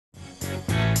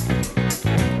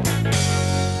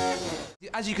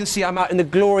As you can see, I'm out in the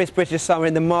glorious British summer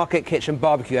in the market kitchen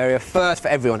barbecue area, first for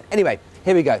everyone. Anyway,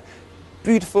 here we go.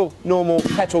 Beautiful, normal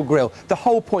petrol grill. The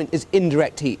whole point is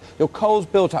indirect heat. Your coals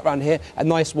built up around here, a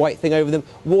nice white thing over them,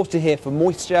 water here for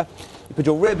moisture. You put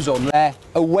your ribs on there,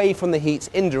 away from the heat,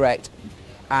 indirect,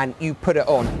 and you put it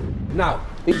on. Now,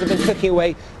 these have been cooking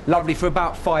away lovely for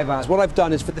about 5 hours. What I've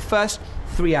done is for the first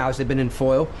 3 hours they've been in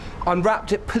foil,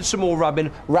 unwrapped it, put some more rub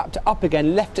in, wrapped it up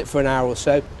again, left it for an hour or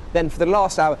so. Then for the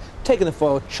last hour, taken the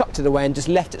foil, chucked it away and just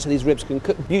left it so these ribs can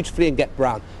cook beautifully and get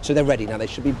brown. So they're ready now. They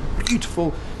should be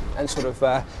beautiful and sort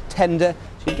of tender.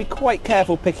 So you'd be quite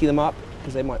careful picking them up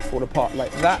because they might fall apart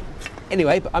like that.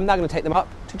 Anyway, but I'm now going to take them up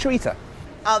to Charita.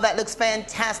 Oh, that looks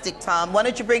fantastic, Tom. Why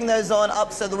don't you bring those on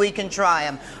up so that we can try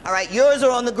them? All right, yours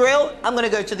are on the grill. I'm going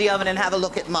to go to the oven and have a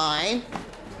look at mine.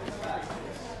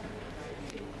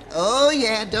 Oh,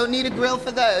 yeah, don't need a grill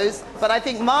for those. But I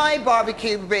think my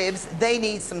barbecue ribs, they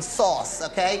need some sauce,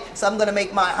 okay? So I'm going to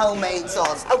make my homemade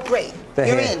sauce. Oh, great.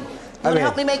 You're in. You want to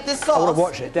help me make this sauce? I want to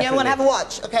watch it, definitely. Yeah, I want to have a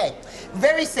watch. Okay.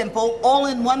 Very simple, all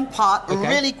in one pot,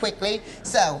 really quickly.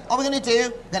 So, all we're going to do,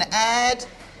 I'm going to add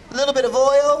a little bit of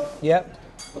oil. Yep.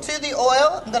 To the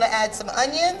oil, I'm going to add some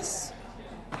onions,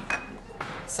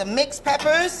 some mixed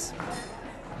peppers.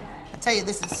 I tell you,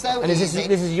 this is so easy.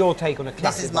 This is your take on a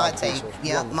classic. This is my take.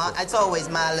 Yeah, it's always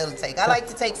my little take. I like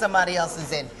to take somebody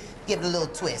else's in, give it a little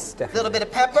twist. A little bit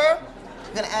of pepper.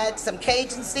 I'm going to add some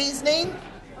Cajun seasoning.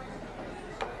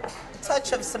 A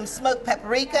touch of some smoked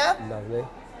paprika. Lovely.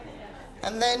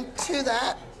 And then to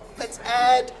that, let's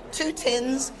add 2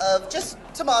 tins of just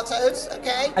tomatoes,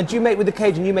 okay? And do you make with the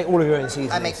Cajun, you make all of your own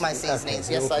seasonings? I make my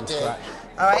seasonings, yes I do.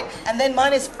 All right, and then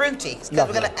mine is fruity, because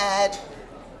we're going to add,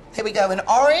 here we go, an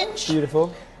orange.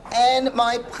 Beautiful. And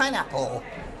my pineapple.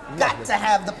 Got to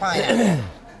have the pineapple.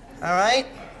 All right?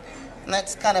 And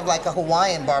that's kind of like a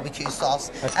Hawaiian barbecue sauce.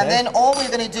 Okay. And then all we're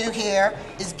going to do here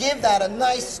is give that a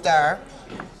nice stir.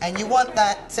 And you want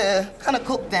that to kind of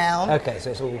cook down. Okay,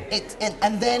 so it's all...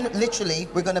 and then, literally,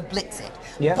 we're going to blitz it.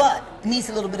 Yeah. But it needs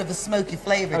a little bit of a smoky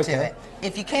flavor to it.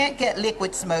 If you can't get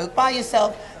liquid smoke, buy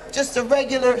yourself just a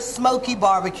regular smoky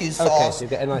barbecue sauce. Okay, so you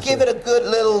get a nice... Give it a good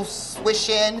little swish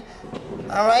in.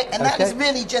 All right? And that is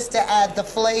really just to add the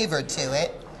flavor to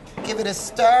it. Give it a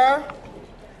stir.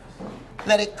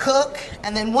 Let it cook.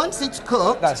 And then once it's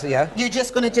cooked, you're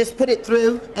just going to just put it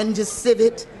through and just sieve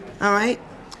it. All right?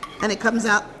 And it comes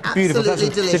out absolutely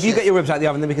delicious. So if you get your ribs out of the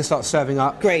oven, then we can start serving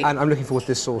up. Great. And I'm looking forward to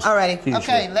this sauce. Alrighty.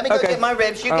 Okay, let me go get my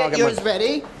ribs. You get yours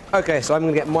ready. Okay, so I'm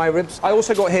going to get my ribs. I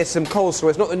also got here some coleslaw.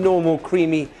 It's not the normal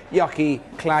creamy, yucky,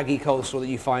 claggy coleslaw that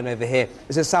you find over here.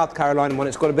 It's a South Carolina one.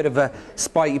 It's got a bit of a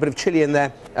spiky, bit of chili in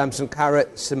there, some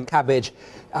carrots, some cabbage,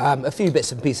 a few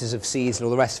bits and pieces of seeds and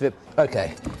all the rest of it.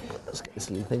 Okay, let's get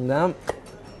this little thing down.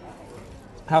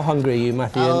 How hungry are you,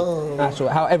 Matthew? Oh. That's all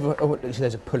right. See,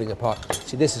 there's a pulling apart.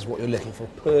 See, this is what you're looking for.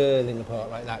 Pulling apart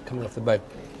like that, coming off the bone.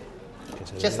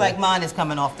 Just like mine is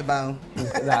coming off the bone.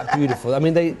 That beautiful. I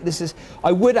mean,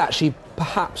 I would actually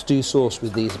perhaps do sauce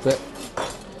with these, but,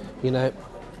 you know.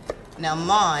 Now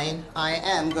mine, I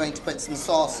am going to put some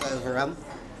sauce over them.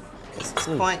 It's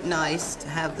quite nice to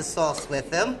have the sauce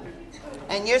with them.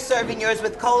 And you're serving yours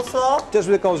with coleslaw? Just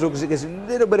with the coleslaw, because it gives a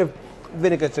little bit of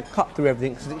vinegar to cut through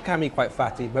everything, because it can be quite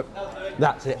fatty, but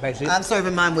that's it, basically. I'm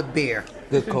serving mine with beer.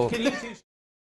 Good call.